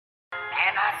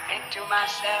And I think to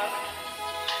myself,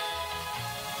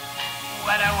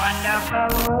 what a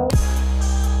wonderful world.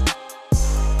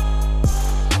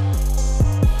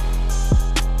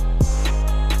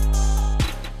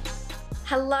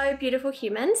 Hello beautiful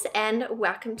humans and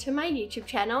welcome to my YouTube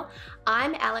channel.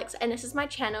 I'm Alex and this is my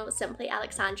channel, Simply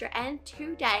Alexandra, and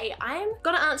today I'm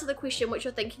gonna answer the question which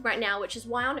you're thinking right now, which is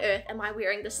why on earth am I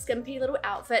wearing this skimpy little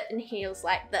outfit and heels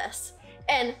like this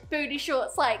and booty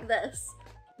shorts like this?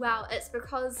 Well, it's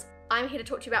because I'm here to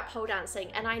talk to you about pole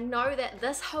dancing, and I know that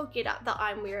this whole getup that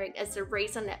I'm wearing is the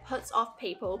reason that puts off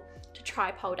people to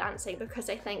try pole dancing, because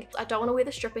they think I don't want to wear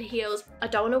the stripper heels, I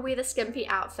don't want to wear the skimpy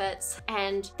outfits,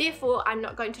 and therefore I'm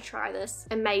not going to try this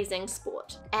amazing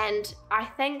sport. And I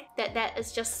think that that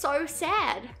is just so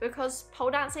sad, because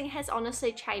pole dancing has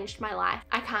honestly changed my life.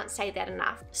 I can't say that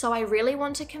enough. So I really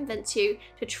want to convince you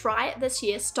to try it this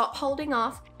year, stop holding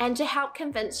off, and to help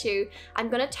convince you, I'm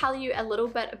going to tell you a little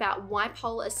bit about why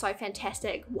pole is so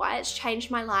fantastic, why it's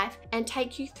changed my life, and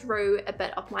take you through a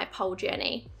bit of my pole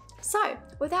journey. So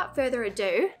without further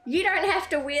ado, you don't have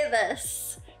to wear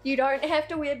this. You don't have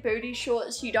to wear booty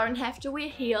shorts, you don't have to wear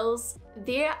heels.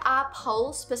 There are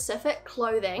pole specific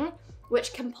clothing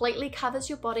which completely covers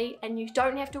your body, and you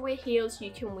don't have to wear heels,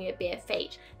 you can wear bare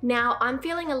feet. Now, I'm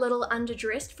feeling a little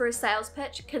underdressed for a sales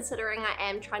pitch, considering I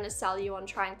am trying to sell you on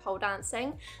trying pole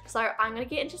dancing. So I'm gonna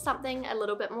get into something a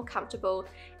little bit more comfortable,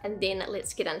 and then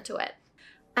let's get into it.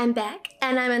 I'm back,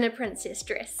 and I'm in a princess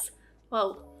dress.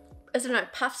 Well, is it a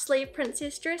puff sleeve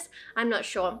princess dress? I'm not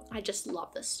sure, I just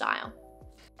love this style.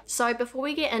 So before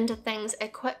we get into things, a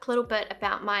quick little bit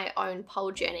about my own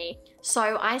pole journey.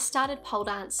 So I started pole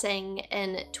dancing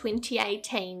in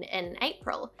 2018 in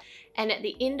April, and at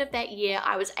the end of that year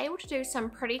I was able to do some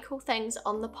pretty cool things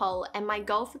on the pole, and my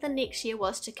goal for the next year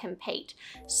was to compete.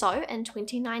 So in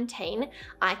 2019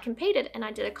 I competed and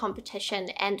I did a competition,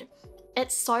 and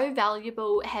it's so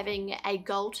valuable having a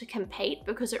goal to compete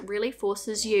because it really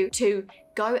forces you to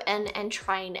go in and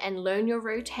train and learn your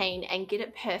routine and get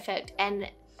it perfect.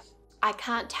 And I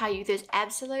can't tell you, there's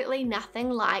absolutely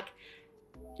nothing like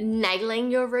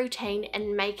nailing your routine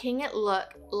and making it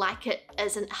look like it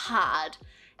isn't hard.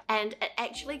 And it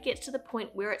actually gets to the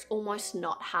point where it's almost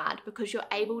not hard, because you're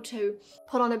able to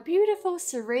put on a beautiful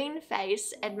serene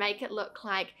face and make it look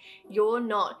like you're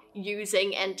not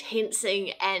using and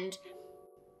tensing. And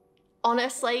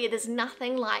honestly, there's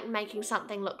nothing like making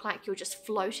something look like you're just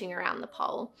floating around the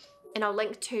pole. And I'll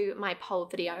link to my pole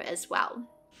video as well.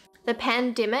 The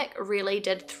pandemic really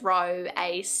did throw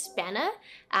a spanner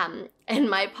in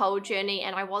my pole journey,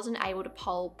 and I wasn't able to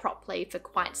pole properly for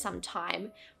quite some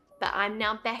time. But I'm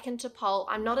now back into pole.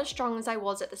 I'm not as strong as I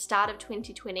was at the start of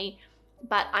 2020,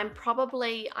 but I'm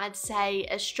probably, I'd say,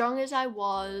 as strong as I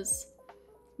was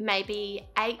maybe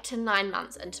 8 to 9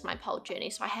 months into my pole journey.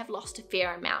 So I have lost a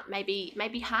fair amount,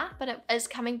 maybe half, but it is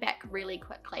coming back really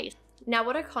quickly. Now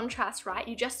what a contrast, right?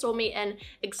 You just saw me in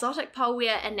exotic pole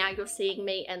wear and now you're seeing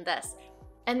me in this.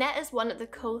 And that is one of the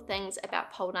cool things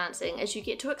about pole dancing, is you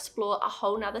get to explore a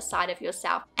whole nother side of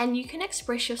yourself, and you can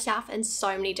express yourself in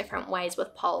so many different ways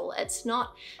with pole. It's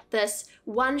not this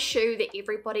one shoe that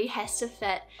everybody has to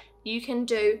fit. You can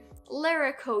do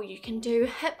lyrical, you can do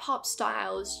hip hop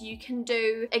styles, you can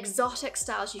do exotic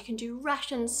styles, you can do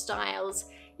Russian styles,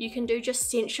 you can do just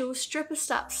sensual stripper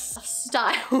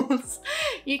styles.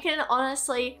 You can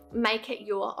honestly make it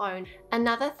your own.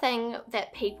 Another thing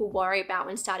that people worry about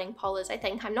when starting pole is they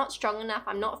think, I'm not strong enough,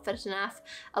 I'm not fit enough.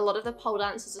 A lot of the pole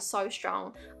dancers are so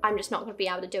strong, I'm just not going to be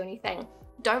able to do anything.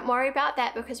 Don't worry about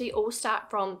that, because we all start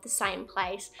from the same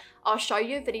place. I'll show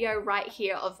you a video right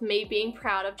here of me being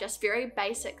proud of just very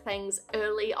basic things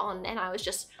early on, and I was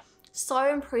just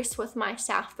so impressed with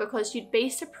myself, because you'd be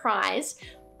surprised.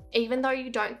 Even though you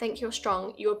don't think you're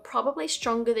strong, you're probably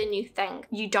stronger than you think.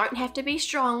 You don't have to be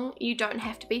strong, you don't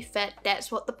have to be fit, that's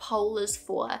what the pole is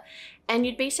for. And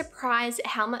you'd be surprised at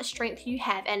how much strength you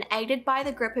have, and aided by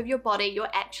the grip of your body, you're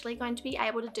actually going to be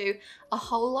able to do a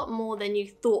whole lot more than you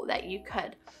thought that you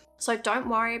could. So don't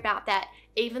worry about that.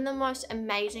 Even the most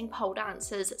amazing pole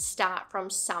dancers start from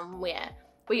somewhere.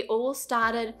 We all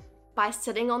started by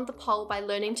sitting on the pole, by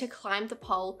learning to climb the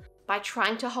pole, by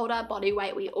trying to hold our body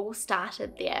weight. We all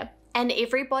started there. And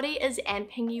everybody is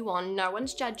amping you on. No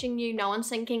one's judging you. No one's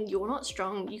thinking you're not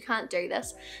strong, you can't do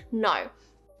this. No.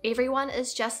 Everyone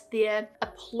is just there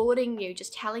applauding you,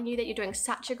 just telling you that you're doing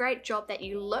such a great job, that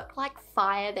you look like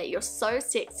fire, that you're so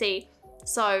sexy.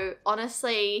 So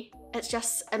honestly, it's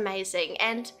just amazing.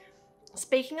 And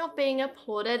speaking of being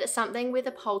applauded, something where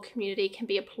the pole community can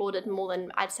be applauded more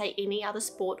than I'd say any other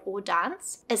sport or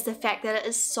dance is the fact that it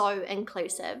is so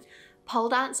inclusive. Pole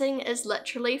dancing is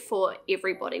literally for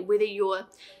everybody, whether you're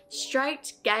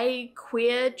straight, gay,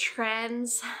 queer,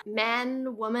 trans,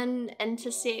 man, woman,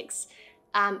 intersex,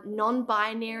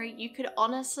 non-binary. You could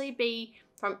honestly be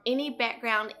from any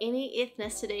background, any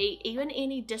ethnicity, even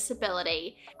any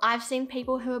disability. I've seen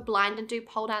people who are blind and do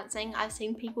pole dancing. I've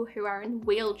seen people who are in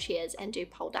wheelchairs and do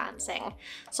pole dancing.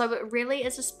 So it really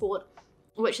is a sport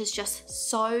which is just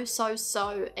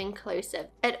so inclusive.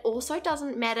 It also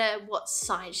doesn't matter what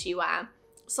size you are.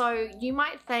 So you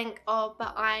might think, oh,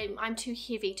 but I'm too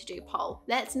heavy to do pole.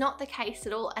 That's not the case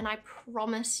at all, and I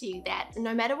promise you that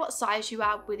no matter what size you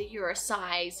are, whether you're a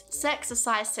size 6, a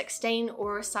size 16,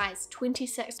 or a size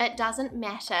 26, it doesn't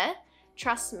matter.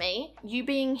 Trust me, you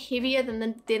being heavier than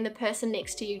the person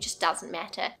next to you just doesn't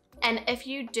matter. And if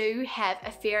you do have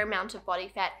a fair amount of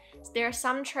body fat, there are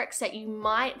some tricks that you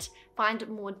might find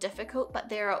more difficult, but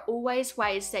there are always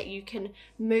ways that you can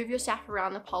move yourself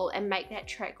around the pole and make that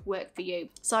trick work for you.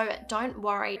 So don't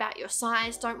worry about your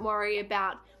size, don't worry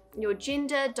about your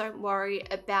gender, don't worry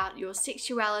about your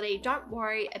sexuality, don't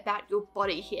worry about your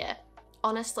body hair.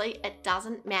 Honestly, it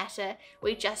doesn't matter.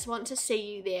 We just want to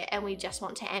see you there and we just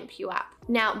want to amp you up.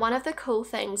 Now, one of the cool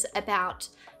things about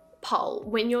pole,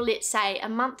 when you're, let's say, a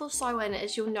month or so in,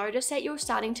 is you'll notice that you're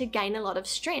starting to gain a lot of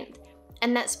strength.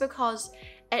 And that's because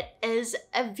it is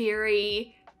a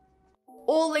very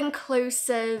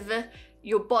all-inclusive,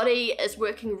 your body is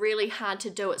working really hard to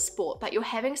do its sport, but you're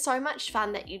having so much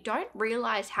fun that you don't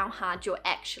realize how hard you're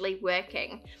actually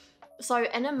working. So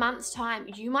in a month's time,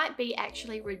 you might be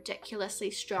actually ridiculously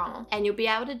strong and you'll be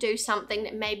able to do something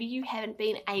that maybe you haven't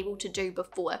been able to do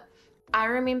before. I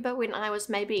remember when I was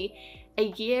maybe a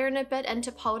year and a bit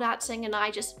into pole dancing and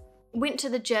I just went to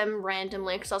the gym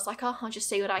randomly because I was like, oh, I'll just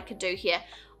see what I could do here.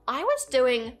 I was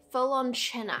doing full-on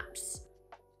chin-ups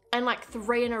and like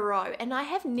 3 in a row, and I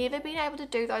have never been able to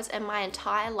do those in my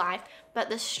entire life, but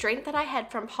the strength that I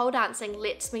had from pole dancing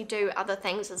lets me do other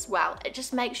things as well. It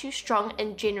just makes you strong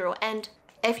in general, and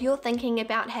if you're thinking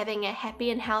about having a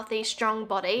happy and healthy, strong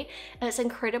body, it's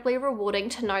incredibly rewarding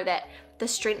to know that the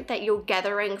strength that you're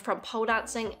gathering from pole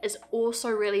dancing is also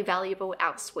really valuable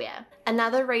elsewhere.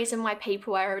 Another reason why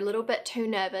people are a little bit too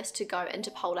nervous to go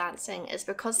into pole dancing is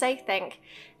because they think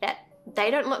that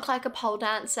they don't look like a pole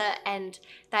dancer and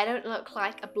they don't look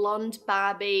like a blonde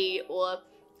Barbie or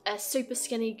a super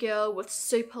skinny girl with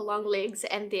super long legs,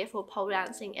 and therefore pole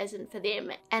dancing isn't for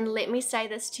them. And let me say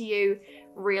this to you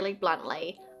really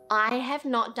bluntly. I have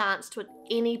not danced with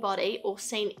anybody or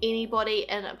seen anybody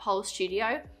in a pole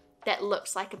studio that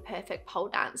looks like a perfect pole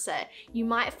dancer. You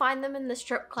might find them in the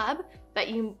strip club, but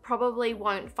you probably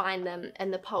won't find them in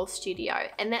the pole studio.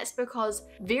 And that's because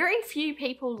very few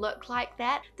people look like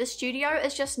that. The studio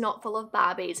is just not full of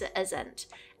Barbies, it isn't.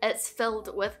 It's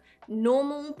filled with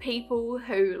normal people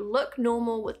who look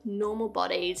normal with normal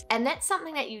bodies, and that's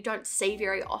something that you don't see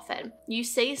very often. You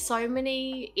see so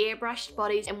many airbrushed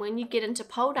bodies, and when you get into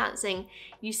pole dancing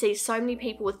you see so many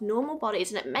people with normal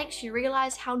bodies, and it makes you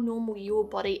realize how normal your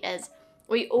body is.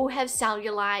 We all have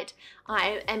cellulite.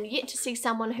 I am yet to see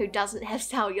someone who doesn't have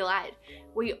cellulite.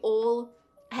 We all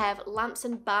have lumps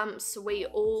and bumps, we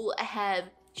all have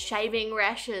shaving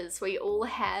rashes, we all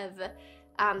have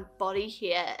body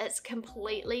hair. It's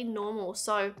completely normal.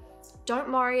 So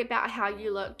don't worry about how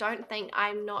you look. Don't think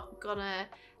I'm not gonna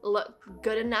look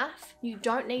good enough. You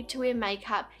don't need to wear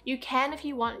makeup. You can if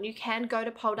you want. You can go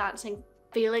to pole dancing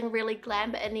feeling really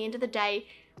glam, but at the end of the day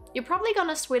you're probably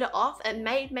gonna sweat it off. It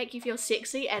may make you feel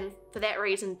sexy, and for that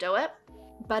reason do it,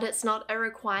 but it's not a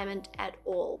requirement at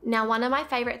all. Now, one of my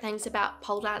favorite things about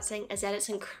pole dancing is that it's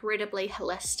incredibly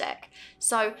holistic.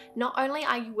 So not only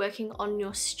are you working on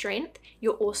your strength,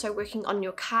 you're also working on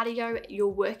your cardio, you're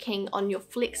working on your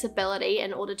flexibility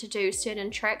in order to do certain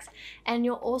tricks, and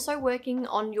you're also working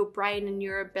on your brain and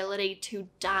your ability to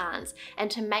dance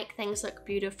and to make things look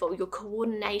beautiful, your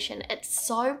coordination. It's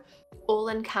so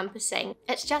all-encompassing.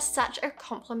 It's just such a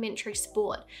complementary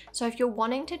sport. So if you're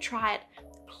wanting to try it,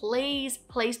 please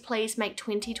make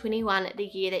 2021 the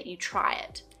year that you try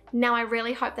it. Now, I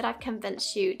really hope that I've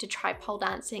convinced you to try pole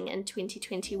dancing in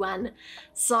 2021.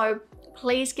 So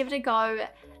please give it a go.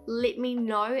 Let me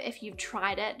know if you've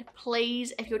tried it.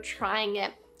 Please, if you're trying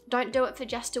it, don't do it for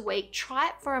just a week. Try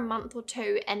it for a month or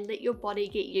 2 and let your body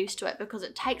get used to it, because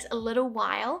it takes a little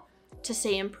while to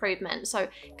see improvement. So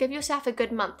give yourself a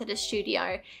good month at a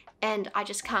studio, and I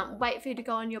just can't wait for you to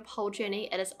go on your pole journey.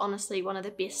 It is honestly one of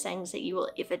the best things that you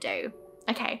will ever do.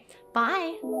 Okay,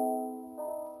 bye.